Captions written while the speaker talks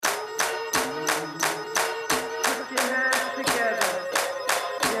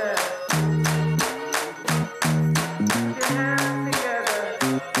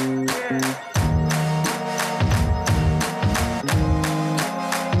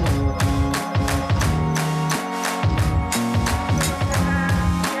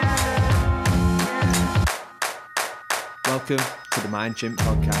Welcome to the Mind Chimp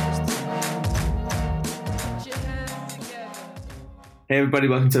podcast. Hey everybody,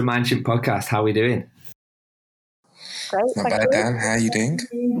 welcome to the Mind Chimp podcast. How are we doing? Great, Not bad, Dan. How are you doing?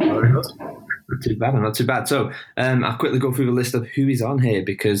 Very good. Not too bad. So I'll quickly go through the list of who is on here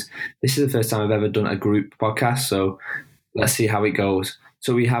because this is the first time I've ever done a group podcast. So let's see how it goes.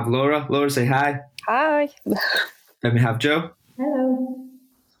 So we have Laura. Laura, say hi. Hi. Then we have Joe. Hello.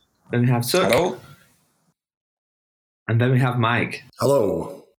 Then we have Suk. Hello. And then we have Mike.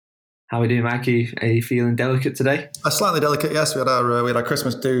 Hello. How are we doing, Mike? Are you feeling delicate today? Slightly delicate, yes. We had our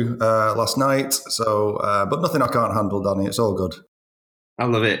Christmas do last night, so but nothing I can't handle, Danny. It's all good. I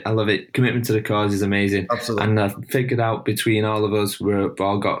love it. Commitment to the cause is amazing. Absolutely. And I've figured out between all of us, we've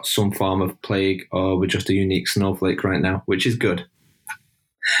all got some form of plague or we're just a unique snowflake right now, which is good.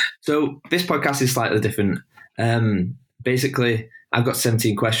 So this podcast is slightly different. Basically, I've got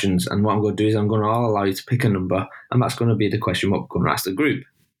 17 questions, and what I'm going to do is I'm going to allow you to pick a number, and that's going to be the question what we're going to ask the group.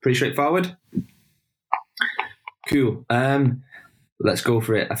 Pretty straightforward? Cool. Let's go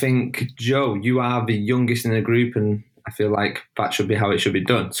for it. I think, Joe, you are the youngest in the group, and I feel like that should be how it should be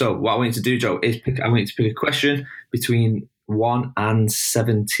done. So what I want you to do, Joe, is I want you to pick a question between 1 and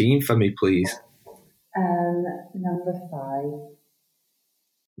 17 for me, please. Number 5.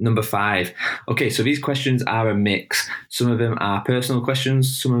 Number 5. Okay, so these questions are a mix. Some of them are personal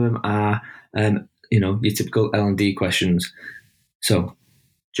questions. Some of them are, your typical L&D questions. So,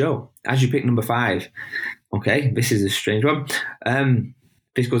 Joe, as you pick number 5, okay, this is a strange one.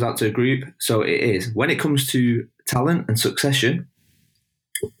 This goes out to a group. So it is, when it comes to talent and succession,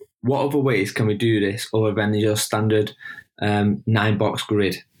 what other ways can we do this other than your standard 9-box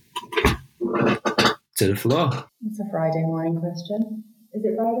grid? To the floor. It's a Friday morning question. Is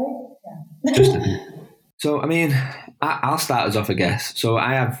it Friday? Yeah. So, I mean, I'll start us off, I guess. So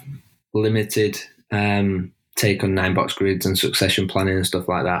I have limited take on 9-box grids and succession planning and stuff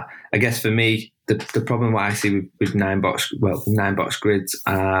like that. I guess for me, the problem what I see with 9-box grids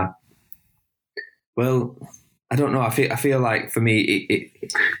are, well, I don't know. I feel like for me,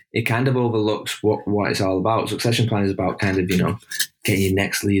 it kind of overlooks what it's all about. Succession planning is about kind of, getting your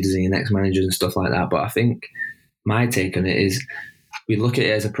next leaders and your next managers and stuff like that. But I think my take on it is we look at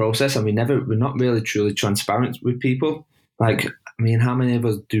it as a process, and we're not really truly transparent with people. Like, I mean, how many of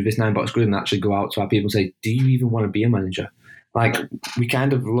us do this 9-box grid and actually go out to our people and say, do you even want to be a manager? Like, we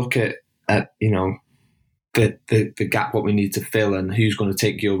kind of look at the gap, what we need to fill and who's going to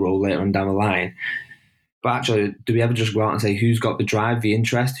take your role later on down the line. But actually, do we ever just go out and say who's got the drive, the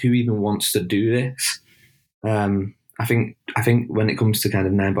interest, who even wants to do this? I think when it comes to kind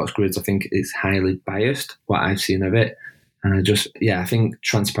of 9-box grids, I think it's highly biased, what I've seen of it. And I think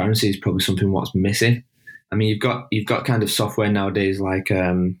transparency is probably something what's missing. I mean, you've got kind of software nowadays like,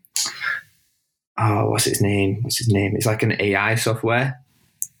 what's its name? It's like an AI software.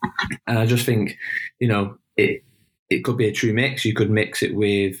 And I just think, it could be a true mix. You could mix it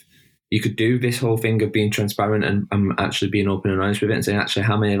with, you could do this whole thing of being transparent and actually being open and honest with it and saying, actually,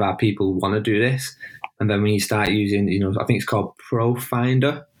 how many of our people want to do this? And then when you start using, I think it's called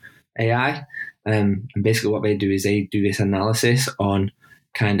ProFinder AI. And basically what they do is they do this analysis on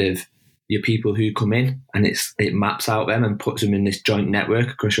kind of your people who come in, and it maps out them and puts them in this joint network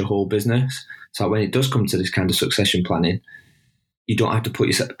across your whole business. So when it does come to this kind of succession planning, you don't have to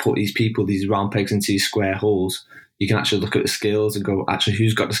put these people, these round pegs into these square holes. You can actually look at the skills and go, actually,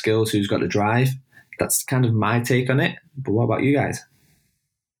 who's got the skills, who's got the drive? That's kind of my take on it. But what about you guys?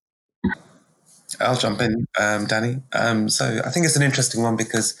 I'll jump in, Danny. So I think it's an interesting one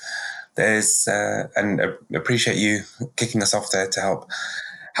because there's, and I appreciate you kicking us off there to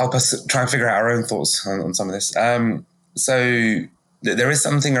help us try and figure out our own thoughts on some of this. So there is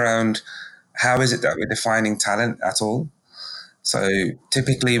something around how is it that we're defining talent at all? So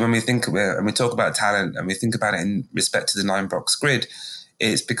typically when we talk about talent and we think about it in respect to the 9-box grid,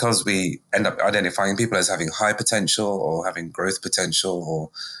 it's because we end up identifying people as having high potential or having growth potential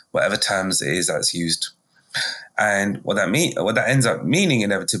or whatever terms it is that's used. And what that ends up meaning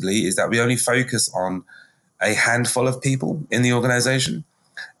inevitably is that we only focus on a handful of people in the organization.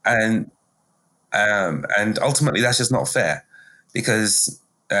 And ultimately that's just not fair because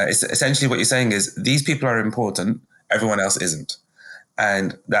it's essentially what you're saying is these people are important, everyone else isn't.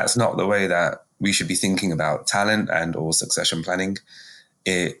 And that's not the way that we should be thinking about talent and or succession planning.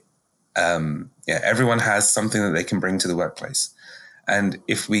 Everyone has something that they can bring to the workplace. And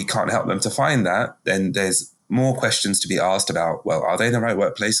if we can't help them to find that, then there's more questions to be asked about, well, are they in the right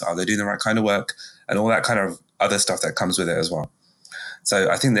workplace? Are they doing the right kind of work? And all that kind of other stuff that comes with it as well. So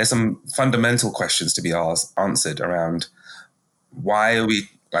I think there's some fundamental questions to be answered around why are we,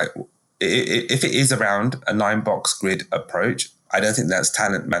 like, if it is around a 9-box grid approach, I don't think that's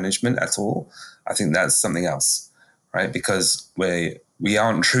talent management at all. I think that's something else, right? Because we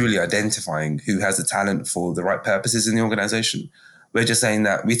aren't truly identifying who has the talent for the right purposes in the organization. We're just saying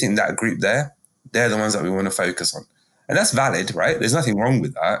that we think that group there, they're the ones that we want to focus on. And that's valid, right? There's nothing wrong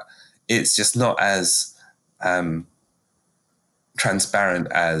with that. It's just not as transparent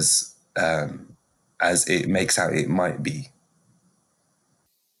as it makes out it might be.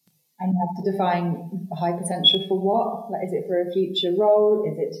 And you have to define high potential for what? Like, is it for a future role?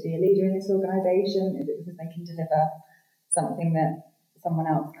 Is it to be a leader in this organisation? Is it because they can deliver something that someone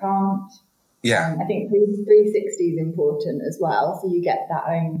else can't? Yeah. I think 360 is important as well. So you get that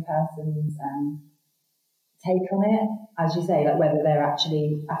own person's take on it, as you say, like whether they're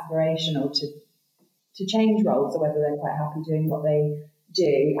actually aspirational to change roles or whether they're quite happy doing what they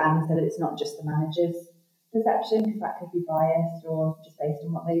do, and so that it's not just the manager's perception, because that could be biased or just based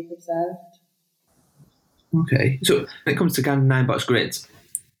on what they've observed. Okay, so when it comes to kind of 9-box grids,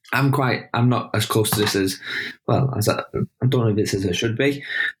 I'm not as close to this as I don't know if it's as I should be,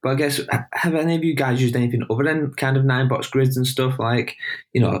 but I guess, have any of you guys used anything other than kind of 9-box grids and stuff? Like,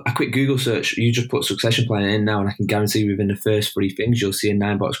 a quick Google search, you just put succession planning in now, and I can guarantee within the first 3 things you'll see a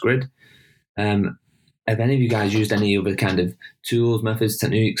 9-box grid. Have any of you guys used any other kind of tools, methods,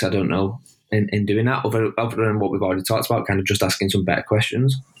 techniques, I don't know, in doing that, other than what we've already talked about, kind of just asking some better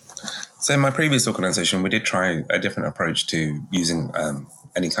questions? So in my previous organisation, we did try a different approach to using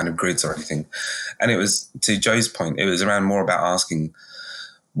any kind of grids or anything. And it was, to Joe's point, it was around more about asking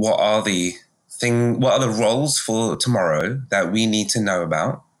what are the roles for tomorrow that we need to know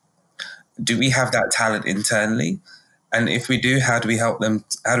about? Do we have that talent internally? And if we do, how do we help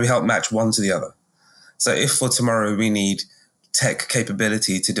match one to the other? So if for tomorrow we need tech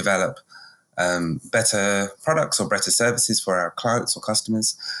capability to develop better products or better services for our clients or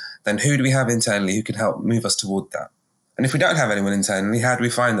customers, then who do we have internally who can help move us toward that? And if we don't have anyone internally, how do we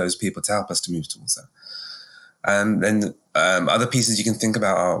find those people to help us to move towards that? And then other pieces you can think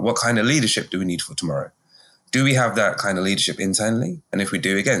about are, what kind of leadership do we need for tomorrow? Do we have that kind of leadership internally? And if we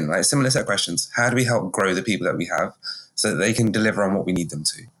do, again, like similar set of questions, how do we help grow the people that we have so that they can deliver on what we need them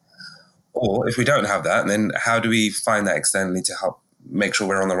to? Or if we don't have that, then how do we find that externally to help make sure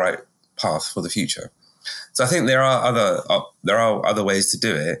we're on the right path for the future? So I think there are other ways to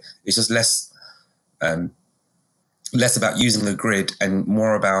do it. It's just less about using the grid and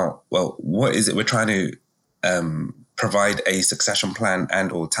more about, well, what is it we're trying to provide a succession plan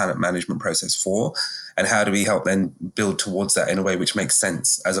and or talent management process for, and how do we help then build towards that in a way which makes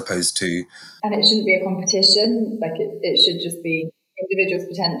sense, as opposed to... And it shouldn't be a competition, like it should just be individuals'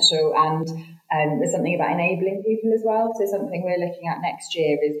 potential, and there's something about enabling people as well. So something we're looking at next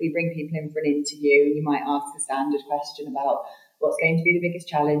year is we bring people in for an interview, and you might ask a standard question about what's going to be the biggest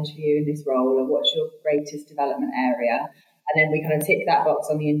challenge for you in this role, or what's your greatest development area, and then we kind of tick that box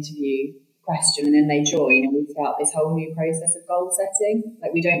on the interview question, and then they join, and we start this whole new process of goal setting.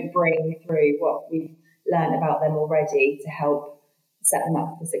 Like, we don't bring through what we've learned about them already to help set them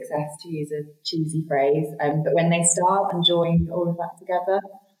up for success, to use a cheesy phrase, but when they start and join all of that together.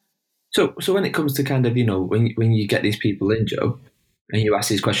 So when it comes to kind of, when you get these people in, Joe, and you ask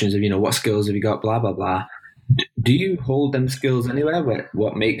these questions of, what skills have you got, blah, blah, blah, do you hold them skills anywhere?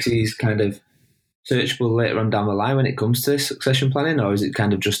 What makes these kind of searchable later on down the line when it comes to succession planning? Or is it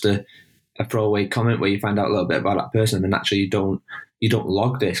kind of just a throwaway comment where you find out a little bit about that person and actually you don't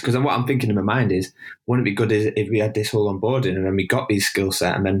log this? Because what I'm thinking in my mind is, wouldn't it be good if we had this whole onboarding and then we got these skill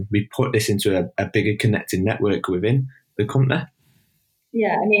set and then we put this into a bigger connected network within the company?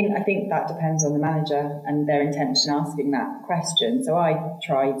 Yeah, I think that depends on the manager and their intention asking that question. So I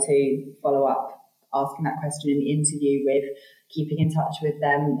try to follow up asking that question in the interview with keeping in touch with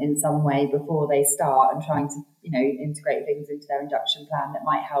them in some way before they start, and trying to, integrate things into their induction plan that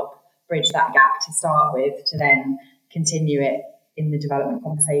might help bridge that gap to start with, to then continue it in the development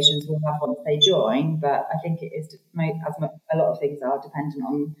conversations we'll have once they join. But I think it is, as a lot of things are, dependent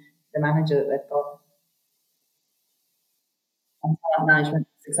on the manager that they've got. And talent management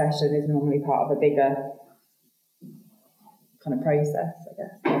succession is normally part of a bigger kind of process, I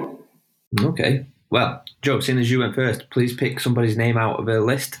guess. Okay. Well, Joe, seeing as you went first, please pick somebody's name out of a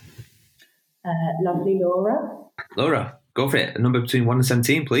list. Lovely Laura. Laura, go for it. A number between 1 and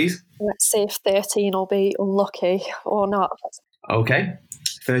 17, please. Let's see if 13 will be unlucky or not. Okay.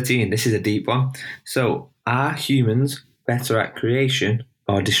 13. This is a deep one. So, are humans better at creation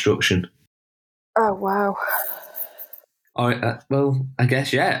or destruction? Oh, wow. Or, well, I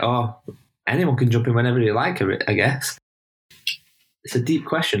guess, yeah. Or anyone can jump in whenever you like, I guess. It's a deep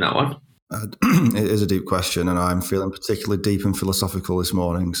question, that one. It is a deep question, and I'm feeling particularly deep and philosophical this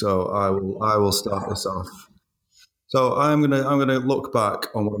morning. So I will start this off. So I'm gonna look back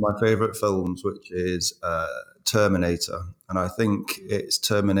on one of my favourite films, which is Terminator, and I think it's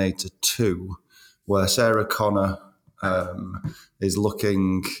Terminator 2, where Sarah Connor is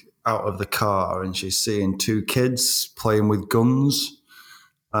looking out of the car and she's seeing two kids playing with guns.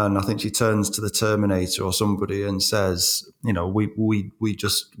 And I think she turns to the Terminator or somebody and says, we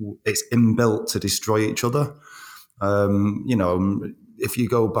just, it's inbuilt to destroy each other. If you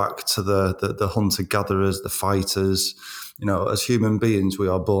go back to the hunter-gatherers, the fighters, as human beings, we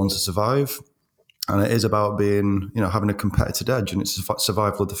are born to survive. And it is about being, having a competitive edge, and it's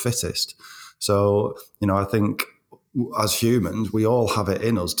survival of the fittest. So, I think as humans, we all have it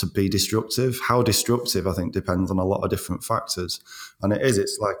in us to be destructive. How destructive, I think, depends on a lot of different factors. And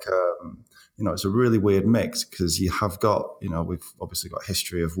it's like, it's a really weird mix, because you have got, we've obviously got a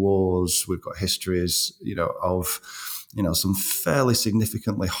history of wars. We've got histories, of, some fairly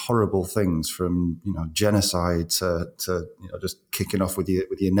significantly horrible things, from, genocide to just kicking off with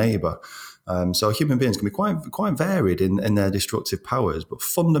your neighbour. So human beings can be quite varied in their destructive powers. But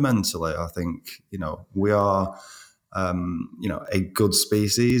fundamentally, I think, we are, a good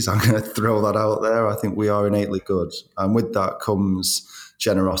species. I'm going to throw that out there. I think we are innately good. And with that comes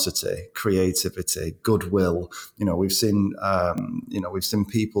generosity, creativity, goodwill. We've seen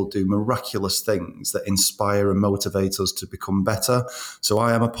people do miraculous things that inspire and motivate us to become better. So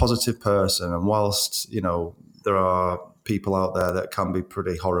I am a positive person. And whilst, there are people out there that can be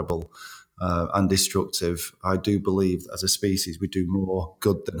pretty horrible and destructive, I do believe that as a species, we do more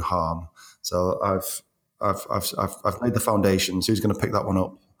good than harm. So I've laid the foundations. Who's going to pick that one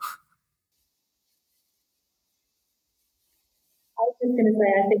up? I was just going to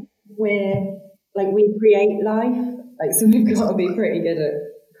say, I think we create life, so we've got to be pretty good at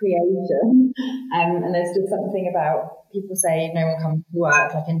creation. And there's just something about people say no one comes to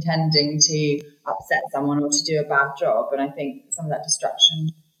work intending to upset someone or to do a bad job. And I think some of that destruction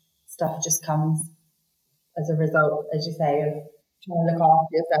stuff just comes as a result, as you say, of trying to look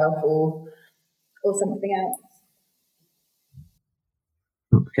after yourself or something else.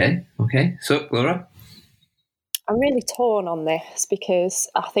 Okay. So, Laura? I'm really torn on this, because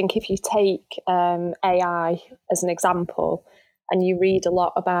I think if you take AI as an example, and you read a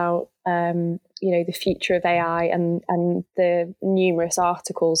lot about the future of AI and the numerous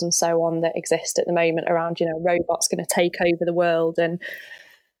articles and so on that exist at the moment around robots going to take over the world, and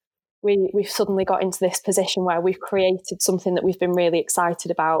we've suddenly got into this position where we've created something that we've been really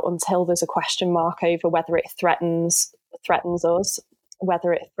excited about, until there's a question mark over whether it threatens us,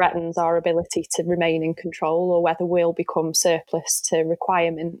 whether it threatens our ability to remain in control, or whether we'll become surplus to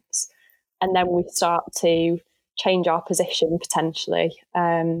requirements. And then we start to change our position potentially,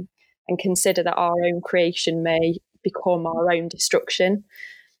 and consider that our own creation may become our own destruction.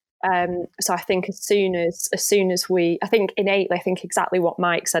 So I think as soon as I think innately, I think exactly what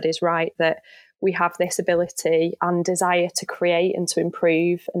Mike said is right, that we have this ability and desire to create and to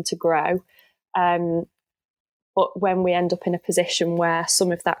improve and to grow. But when we end up in a position where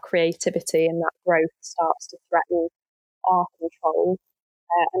some of that creativity and that growth starts to threaten our control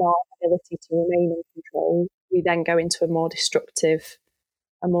and our ability to remain in control, we then go into a more destructive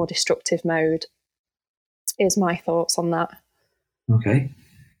mode, is my thoughts on that. Okay.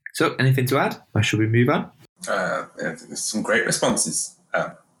 So, anything to add, or should we move on? Some great responses.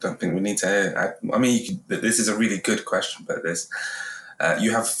 Don't think we need to add. I mean, this is a really good question, but there's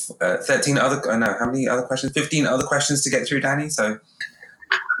you have 13 other. How many other questions? 15 other questions to get through, Danny. So,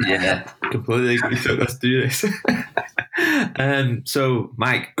 yeah, completely. Let's do this. So,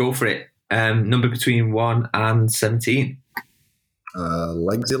 Mike, go for it. Number between 1 and 17.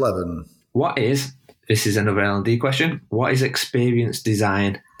 Legs 11. This is another L&D question. What is experience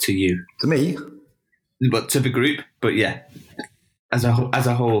design to you? To me? But to the group, but yeah, as a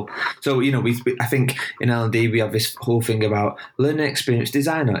whole. So, I think in L&D we have this whole thing about learning experience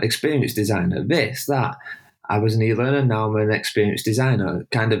designer, this, that. I was an e-learner, now I'm an experience designer.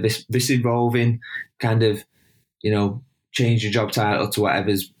 Kind of this evolving, kind of, change your job title to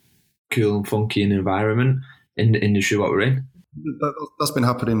whatever's cool and funky in the environment, in the industry what we're in. That's been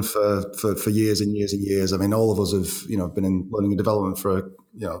happening for years and years and years. I mean, all of us have been in learning and development for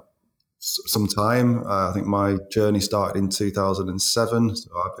some time. I think my journey started in 2007, so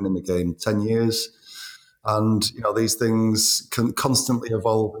I've been in the game 10 years. And these things can constantly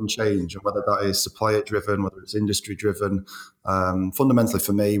evolve and change, and whether that is supplier driven, whether it's industry driven. Fundamentally,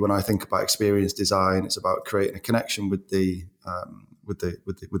 for me, when I think about experience design, it's about creating a connection with the with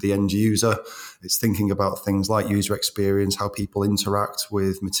the end user. It's thinking about things like user experience, how people interact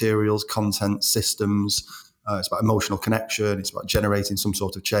with materials, content, systems. It's about emotional connection. It's about generating some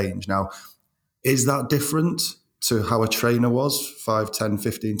sort of change. Now, is that different to how a trainer was 5, 10,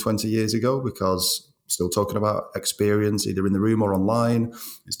 15, 20 years ago? Because still talking about experience either in the room or online.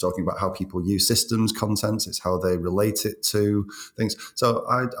 It's talking about how people use systems, content. It's how they relate it to things. So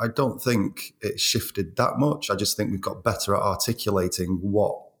I don't think it shifted that much. I just think we've got better at articulating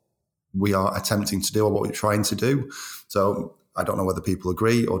what we are attempting to do or what we're trying to do. So I don't know whether people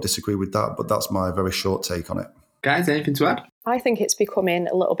agree or disagree with that, but that's my very short take on it. Guys, anything to add? I think it's becoming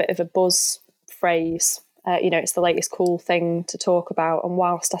a little bit of a buzz phrase. It's the latest cool thing to talk about. And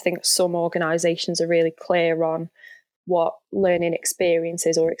whilst I think some organisations are really clear on what learning experience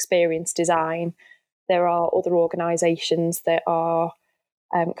is or experience design, there are other organisations that are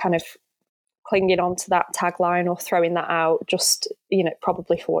kind of clinging on to that tagline or throwing that out just,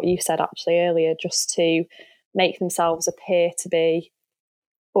 probably for what you said actually earlier, just to make themselves appear to be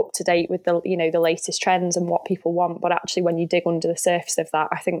up to date with the latest trends and what people want. But actually, when you dig under the surface of that,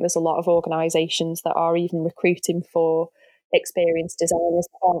 I think there's a lot of organisations that are even recruiting for experienced designers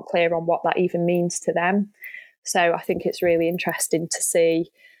that aren't clear on what that even means to them. So I think it's really interesting to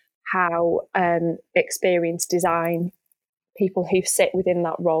see how experienced design people who sit within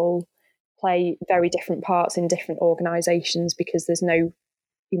that role play very different parts in different organisations, because there's no,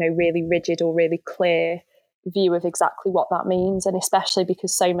 really rigid or really clear view of exactly what that means. And especially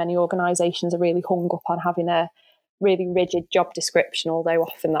because so many organisations are really hung up on having a really rigid job description, although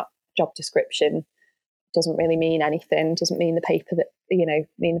often that job description doesn't really mean anything, doesn't mean the paper that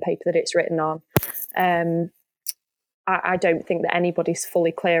it's written on. I don't think that anybody's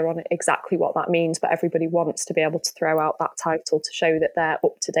fully clear on exactly what that means, but everybody wants to be able to throw out that title to show that they're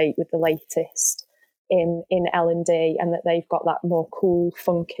up to date with the latest in L&D, and that they've got that more cool,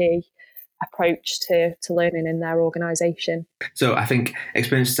 funky approach to learning in their organisation. So I think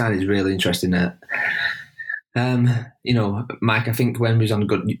experience design is really interesting. Mike, I think when we was on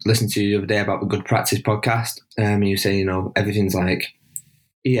listening to you the other day about the Good Practice podcast, you say, everything's like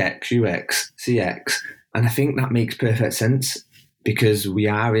EX, UX, CX. And I think that makes perfect sense, because we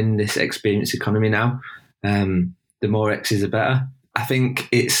are in this experience economy now. The more X's, the better. I think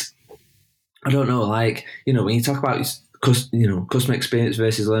when you talk about customer experience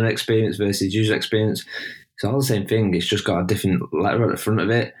versus learner experience versus user experience, it's all the same thing. It's just got a different letter at the front of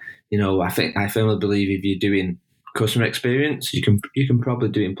it. I firmly believe if you're doing customer experience, you can probably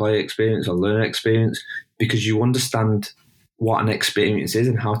do employee experience or learner experience, because you understand what an experience is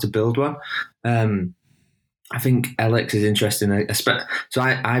and how to build one. I think LX is interesting. So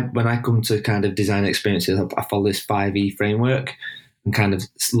I when I come to kind of design experiences, I follow this 5E framework and kind of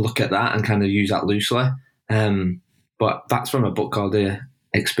look at that and kind of use that loosely. But that's from a book called The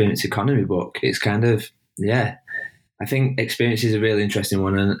Experience Economy book. It's kind of, I think experience is a really interesting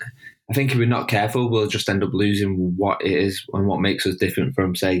one. And I think if we're not careful, we'll just end up losing what it is and what makes us different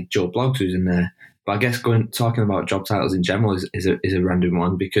from, say, Joe Bloggs, who's in there. But I guess talking about job titles in general is a random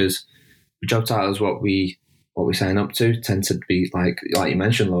one, because job titles, what we sign up to, tend to be like you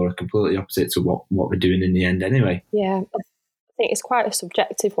mentioned, Laura, completely opposite to what we're doing in the end anyway. Yeah, I think it's quite a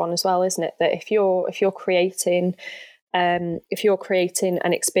subjective one as well, isn't it? That if you're creating an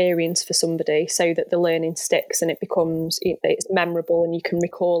experience for somebody so that the learning sticks and it's memorable and you can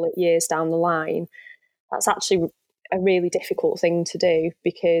recall it years down the line, that's actually a really difficult thing to do,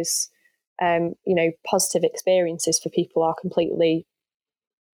 because positive experiences for people are completely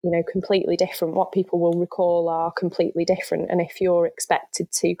different. What people will recall are completely different. And if you're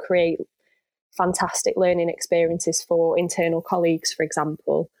expected to create fantastic learning experiences for internal colleagues, for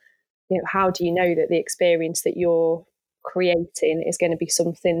example, how do you know that the experience that you're creating is going to be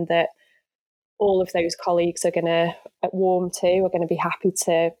something that all of those colleagues are going to warm to, are going to be happy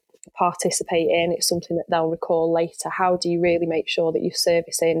to participate in? It's something that they'll recall later. How do you really make sure that you're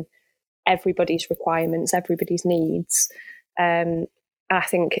servicing everybody's requirements, everybody's needs? I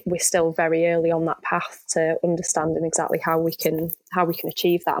think we're still very early on that path to understanding exactly how we can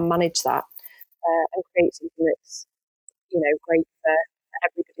achieve that and manage that, and create something that's great for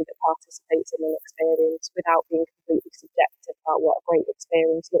everybody that participates in an experience, without being completely subjective about what a great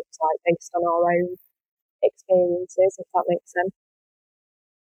experience looks like based on our own experiences, if that makes sense.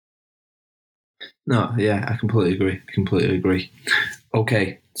 No, yeah, I completely agree.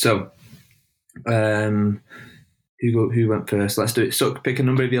 Okay, so who went first? Let's do it. So pick a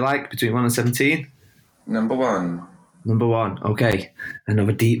number if you like, between 1 and 17. Number 1. Number 1. Okay,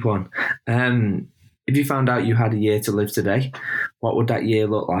 another deep one. If you found out you had a year to live today, what would that year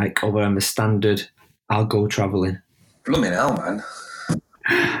look like, other than the standard, I'll go travelling? Blooming hell, man.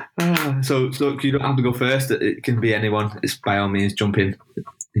 So you don't have to go first. It can be anyone. It's by all means jump in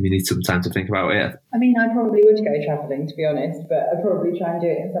if you need some time to think about it. I mean, I probably would go travelling, to be honest, but I'd probably try and do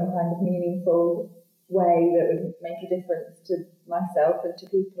it in some kind of meaningful way that would make a difference to myself and to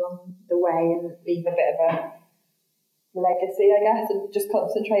people on the way, and leave a bit of a legacy, I guess, and just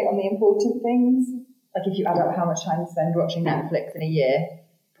concentrate on the important things. Like if you add up how much time you spend watching Netflix in a year,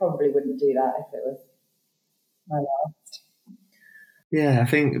 probably wouldn't do that if it was my last. Yeah, I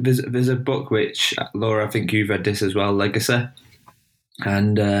think there's a book which, Laura, I think you've read this as well, Legacy,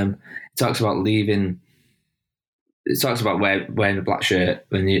 and it talks about leaving. It talks about wearing a black shirt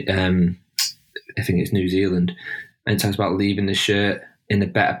when you, I think it's New Zealand, and it talks about leaving the shirt in a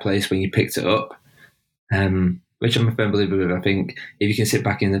better place when you picked it up, which I'm a firm believer of. I think if you can sit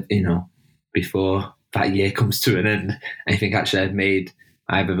back in the, before that year comes to an end, and you think actually I've made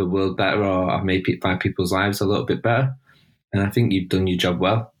either the world better or I've made five people's lives a little bit better, and I think you've done your job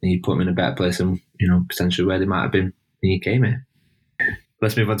well, and you put them in a better place than potentially where they might have been when you came here.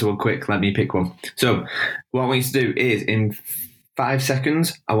 Let's move on to one quick. Let me pick one. So what I want you to do is, in 5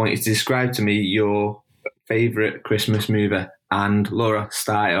 seconds, I want you to describe to me your favourite Christmas movie. And Laura,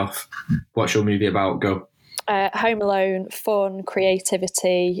 start off. What's your movie about? Go. Home Alone, fun,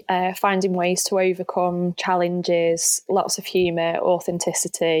 creativity, finding ways to overcome challenges, lots of humour,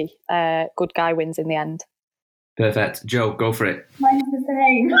 authenticity. Good guy wins in the end. Perfect. Joe, go for it. Mine's the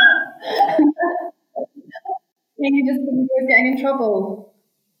same. You just think he was getting in trouble.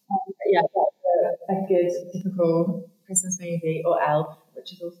 Yeah, that's a good, typical Christmas movie, or Elf,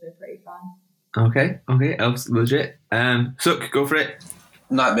 which is also pretty fun. Okay, Elf's legit. Suk, go for it.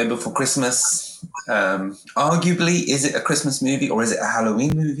 Nightmare Before Christmas. Arguably, is it a Christmas movie or is it a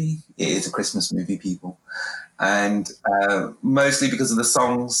Halloween movie? It is a Christmas movie, people. And mostly because of the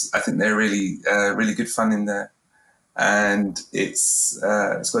songs. I think they're really, really good fun in there. And it's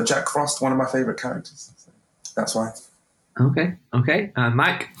got Jack Frost, one of my favourite characters. So that's why. Okay.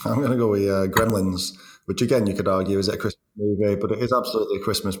 Mike? I'm going to go with Gremlins, which again, you could argue, is it a Christmas movie? But it is absolutely a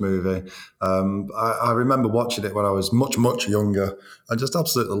Christmas movie. I remember watching it when I was much, much younger and just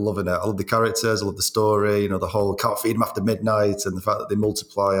absolutely loving it. I love the characters, I love the story, the whole can't feed them after midnight and the fact that they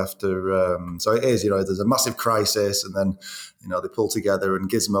multiply after. So it is, there's a massive crisis and then, they pull together and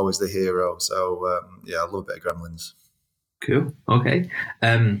Gizmo is the hero. So, I love a bit of Gremlins. Cool. Okay.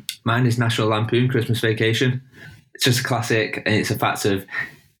 Mine is National Lampoon Christmas Vacation. It's just a classic, and it's a fact of,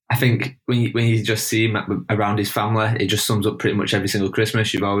 I think when you just see him around his family, it just sums up pretty much every single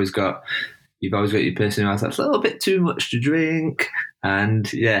Christmas. You've always got your person who has that's a little bit too much to drink, and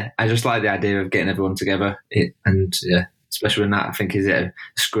I just like the idea of getting everyone together. Especially when that, I think, is it a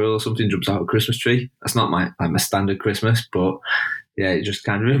squirrel or something jumps out of a Christmas tree. That's not my standard Christmas, but it just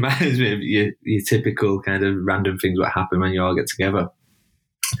kind of reminds me of your typical kind of random things that happen when you all get together.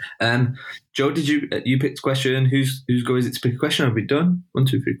 Joe, did you pick the question? Whose go is it to pick a question? Have we done 1,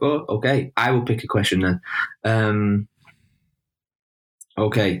 2, 3, 4? Okay, I will pick a question then.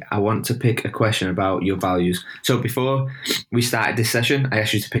 Okay, I want to pick a question about your values. So before we started this session, I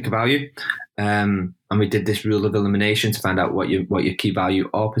asked you to pick a value, and we did this rule of elimination to find out what your key value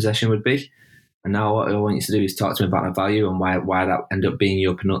or possession would be. And now what I want you to do is talk to me about that value and why that ended up being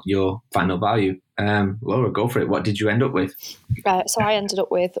your final value. Laura, go for it. What did you end up with? So I ended up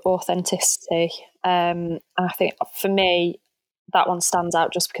with authenticity. I think for me, that one stands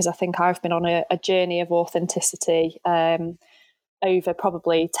out just because I think I've been on a journey of authenticity over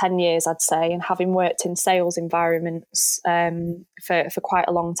probably 10 years, I'd say, and having worked in sales environments for quite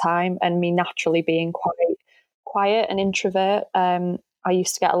a long time, and me naturally being quite quiet and introvert, I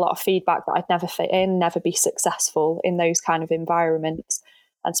used to get a lot of feedback that I'd never fit in, never be successful in those kind of environments.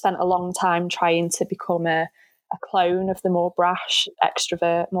 I'd spent a long time trying to become a clone of the more brash,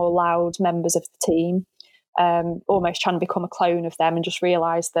 extrovert, more loud members of the team, almost trying to become a clone of them, and just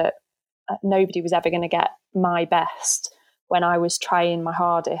realised that nobody was ever going to get my best when I was trying my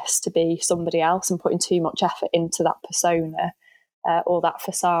hardest to be somebody else and putting too much effort into that persona or that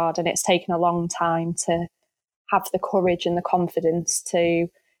facade. And it's taken a long time to have the courage and the confidence to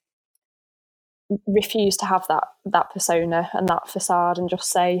refuse to have that persona and that facade and just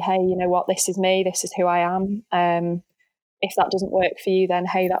say, hey, you know what, this is me, this is who I am. If that doesn't work for you, then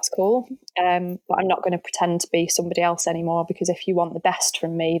hey, that's cool. But I'm not going to pretend to be somebody else anymore, because if you want the best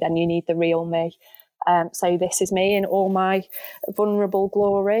from me, then you need the real me. So this is me in all my vulnerable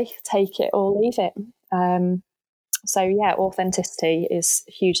glory. Take it or leave it. So yeah, authenticity is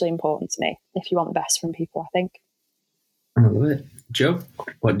hugely important to me if you want the best from people, I think. I love it. Joe,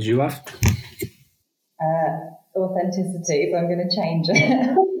 what did you have? Authenticity, so I'm going to change it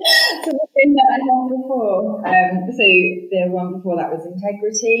to the thing that I had before. So the one before that was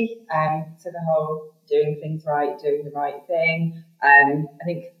integrity. So the whole doing things right, doing the right thing. I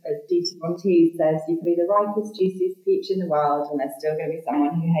think as Dita Von Teese says, you can be the ripest, juiciest peach in the world, and there's still going to be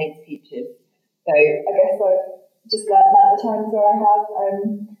someone who hates peaches. So I guess I've just learned that the times where I have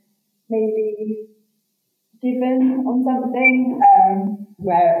maybe given on something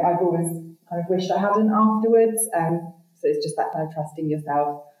where I've always kind of wished I hadn't afterwards. So it's just that kind of trusting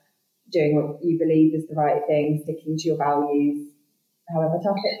yourself, doing what you believe is the right thing, sticking to your values, however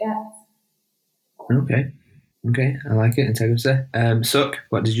tough it gets. Okay, I like it. Integrity. Suk,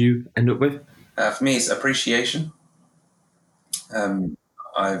 what did you end up with? For me, it's appreciation.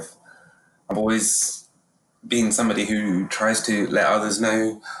 I've always been somebody who tries to let others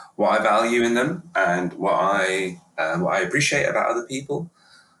know what I value in them and what I appreciate about other people,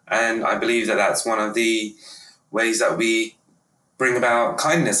 and I believe that that's one of the ways that we bring about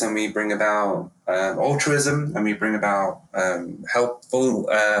kindness, and we bring about altruism, and we bring about helpful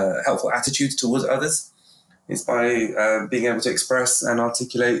attitudes towards others. It's by being able to express and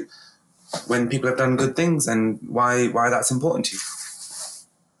articulate when people have done good things and why that's important to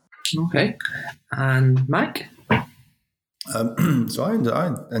you. Okay. And Mike? So I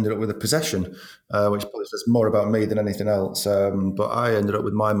ended up with a possession, which probably says more about me than anything else. But I ended up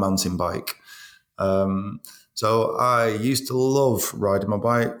with my mountain bike. So I used to love riding my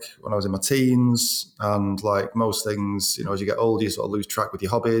bike when I was in my teens, and like most things, as you get older, you sort of lose track with your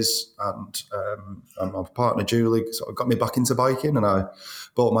hobbies. And my partner Julie sort of got me back into biking, and I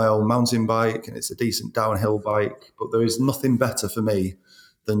bought my own mountain bike, and it's a decent downhill bike. But there is nothing better for me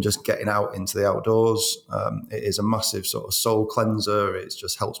than just getting out into the outdoors. It is a massive sort of soul cleanser. It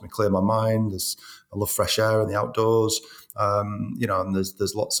just helps me clear my mind. I love fresh air in the outdoors, and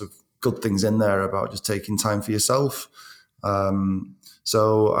there's lots of good things in there about just taking time for yourself.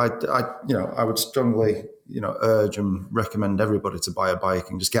 So I would strongly, urge and recommend everybody to buy a bike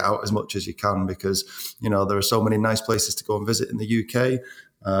and just get out as much as you can, because, there are so many nice places to go and visit in the UK.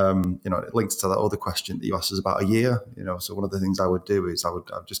 It links to that other question that you asked us about a year. So one of the things I would do is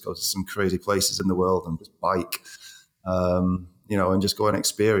I'd just go to some crazy places in the world and just bike, and just go and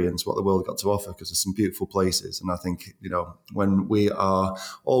experience what the world got to offer, because there's some beautiful places. And I think, when we are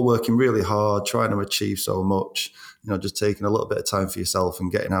all working really hard, trying to achieve so much, just taking a little bit of time for yourself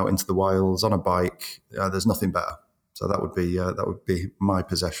and getting out into the wilds on a bike, there's nothing better. So that would be my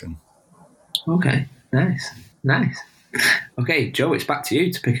possession. Okay, nice. Okay, Joe, it's back to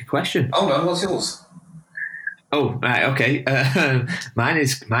you to pick a question. Oh no, what's yours? Oh, right, okay. Mine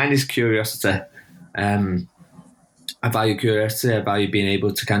is curiosity. I value curiosity. I value being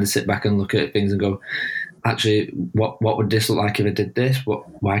able to kind of sit back and look at things and go, actually, what would this look like if I did this?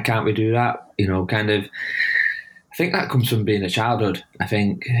 Why can't we do that? I think that comes from being a childhood. I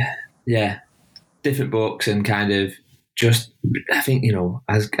think, different books and kind of just, I think,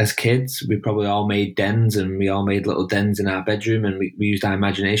 as kids, we probably all made dens, and we all made little dens in our bedroom, and we used our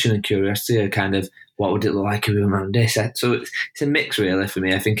imagination and curiosity of kind of what would it look like if we were around this. So it's a mix, really, for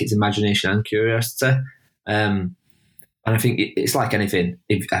me. I think it's imagination and curiosity. And I think it's like anything.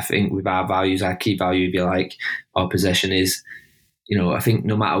 I think with our values, our key value, if you like, our possession is, I think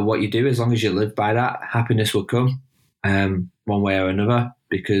no matter what you do, as long as you live by that, happiness will come one way or another,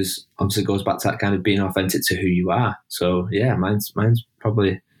 because obviously it goes back to that kind of being authentic to who you are. So yeah, mine's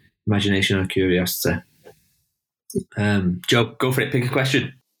probably imagination or curiosity. Joe, go for it. Pick a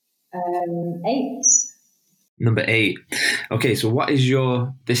question. 8. Number 8. Okay, so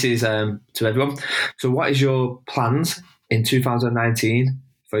this is to everyone. So what is your plans in 2019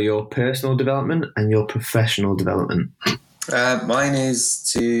 for your personal development and your professional development? Mine is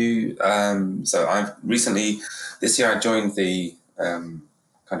to, so I've recently, this year I joined the kind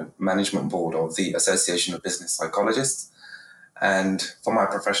of management board of the Association of Business Psychologists. And for my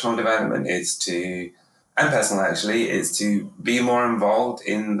professional development and personal actually, is to be more involved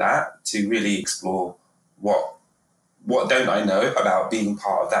in that, to really explore what don't I know about being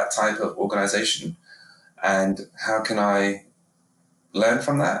part of that type of organization, and how can I learn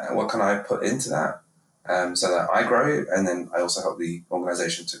from that, and what can I put into that, so that I grow, and then I also help the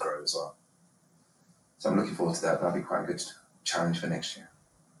organization to grow as well. So I'm looking forward to that. That'll be quite a good challenge for next year.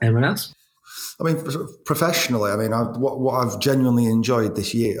 Anyone else? I mean, professionally, what I've genuinely enjoyed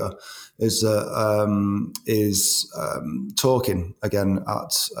this year is talking again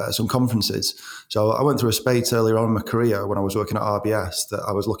at some conferences. So I went through a spate earlier on in my career when I was working at RBS, that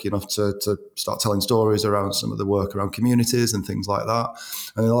I was lucky enough to start telling stories around some of the work around communities and things like that.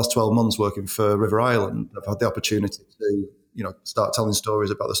 And in the last 12 months working for River Island, I've had the opportunity to start telling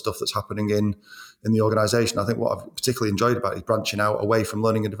stories about the stuff that's happening in the organisation. I think what I've particularly enjoyed about it is branching out away from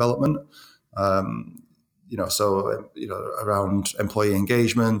learning and development. Around employee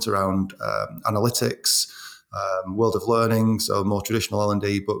engagement, around analytics, world of learning, so more traditional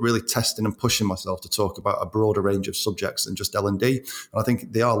L&D, but really testing and pushing myself to talk about a broader range of subjects than just L&D. And I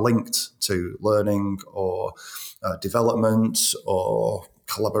think they are linked to learning or development or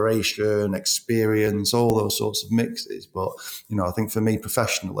collaboration, experience, all those sorts of mixes. But, I think for me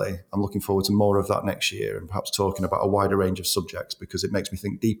professionally, I'm looking forward to more of that next year and perhaps talking about a wider range of subjects because it makes me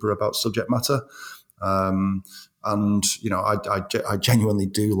think deeper about subject matter. I genuinely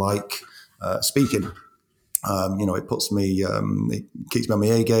do like speaking. It puts me, it keeps me on my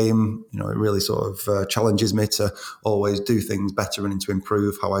A game. It really sort of challenges me to always do things better and to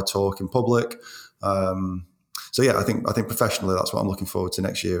improve how I talk in public. I think professionally, that's what I'm looking forward to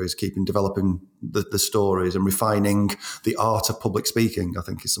next year is keeping developing the stories and refining the art of public speaking. I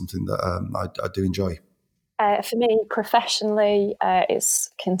think is something that I do enjoy. For me, professionally, it's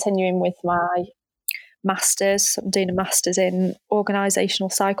continuing with my Masters. I'm doing a Masters in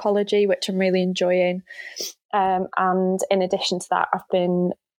organisational psychology, which I'm really enjoying. And in addition to that, I've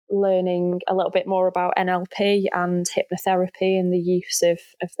been learning a little bit more about NLP and hypnotherapy and the use of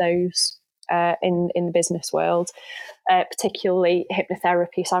those in the business world, particularly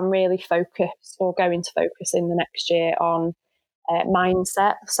hypnotherapy. So I'm really focused or going to focus in the next year on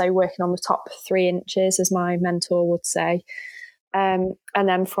mindset. So working on the top 3 inches, as my mentor would say. And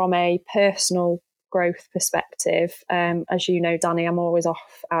then from a personal growth perspective, as you know, Danny, I'm always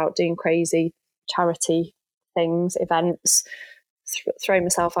out doing crazy charity things, events, throwing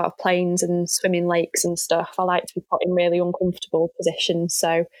myself out of planes and swimming lakes and stuff. I like to be put in really uncomfortable positions.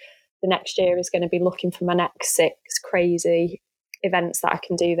 So the next year is going to be looking for my next 6 crazy events that I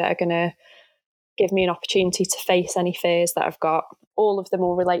can do that are going to give me an opportunity to face any fears that I've got. All of them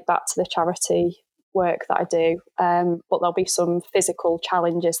will relate back to the charity work that I do, but there'll be some physical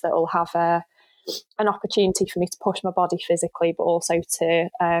challenges that will have an opportunity for me to push my body physically, but also to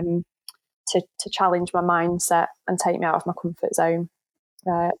challenge my mindset and take me out of my comfort zone.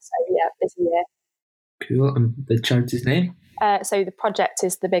 Busy year. Cool. And the charity's name? So the project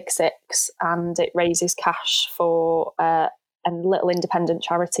is the Big Six, and it raises cash for a little independent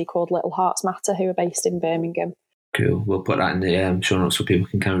charity called Little Hearts Matter, who are based in Birmingham. Cool. We'll put that in the show notes so people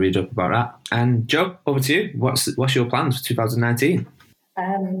can kind of read up about that. And Joe, over to you. What's your plans for 2019?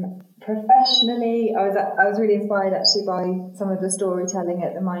 Professionally, I was really inspired actually by some of the storytelling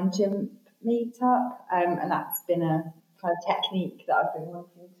at the MindChimp meetup, and that's been a kind of technique that I've been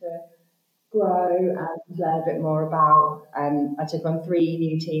wanting to grow and learn a bit more about. I took on 3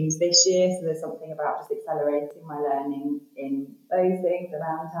 new teams this year, so there's something about just accelerating my learning in those things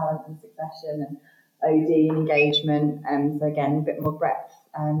around talent and succession and OD and engagement. So again, a bit more breadth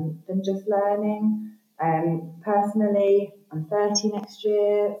than just learning. Personally, I'm 30 next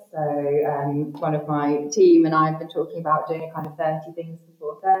year, so one of my team and I have been talking about doing a kind of 30 things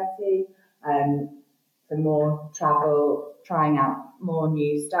before 30, for more travel, trying out more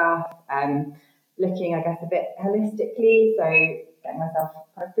new stuff, looking, I guess, a bit holistically, so getting myself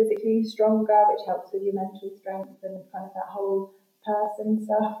kind of physically stronger, which helps with your mental strength and kind of that whole person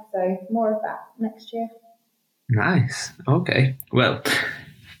stuff. So more of that next year. Nice. Okay. Well,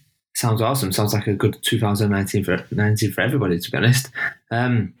 sounds awesome. Sounds like a good 2019 for everybody, to be honest.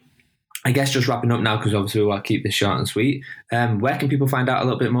 I guess just wrapping up now, because obviously we'll keep this short and sweet. Where can people find out a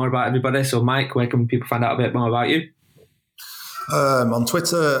little bit more about everybody? So, Mike, where can people find out a bit more about you? On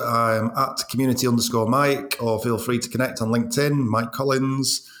Twitter, I'm at community_Mike, or feel free to connect on LinkedIn, Mike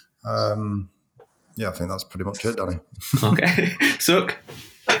Collins. I think that's pretty much it, Danny. Okay. Suk?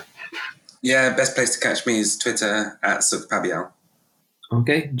 Yeah, best place to catch me is Twitter at Suk Pabial.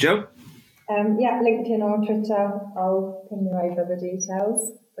 Okay. Joe? LinkedIn or Twitter. I'll ping you over the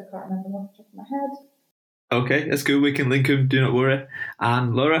details. I can't remember them off the top of my head. Okay, that's cool. We can link them, do not worry.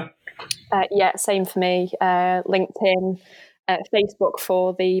 And Laura? Same for me. LinkedIn, Facebook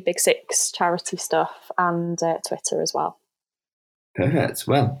for the Big Six charity stuff, and Twitter as well. Perfect.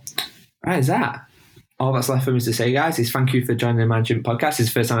 Well, right, is that all that's left for me to say, guys, is thank you for joining the MindChimp podcast.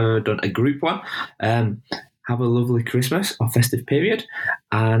 It's the first time I've ever done a group one. Have a lovely Christmas or festive period.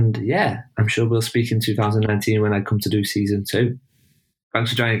 And I'm sure we'll speak in 2019 when I come to do season 2.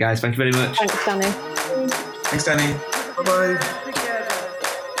 Thanks for joining, guys. Thank you very much. Thanks, Danny. Thanks, Danny. Bye-bye.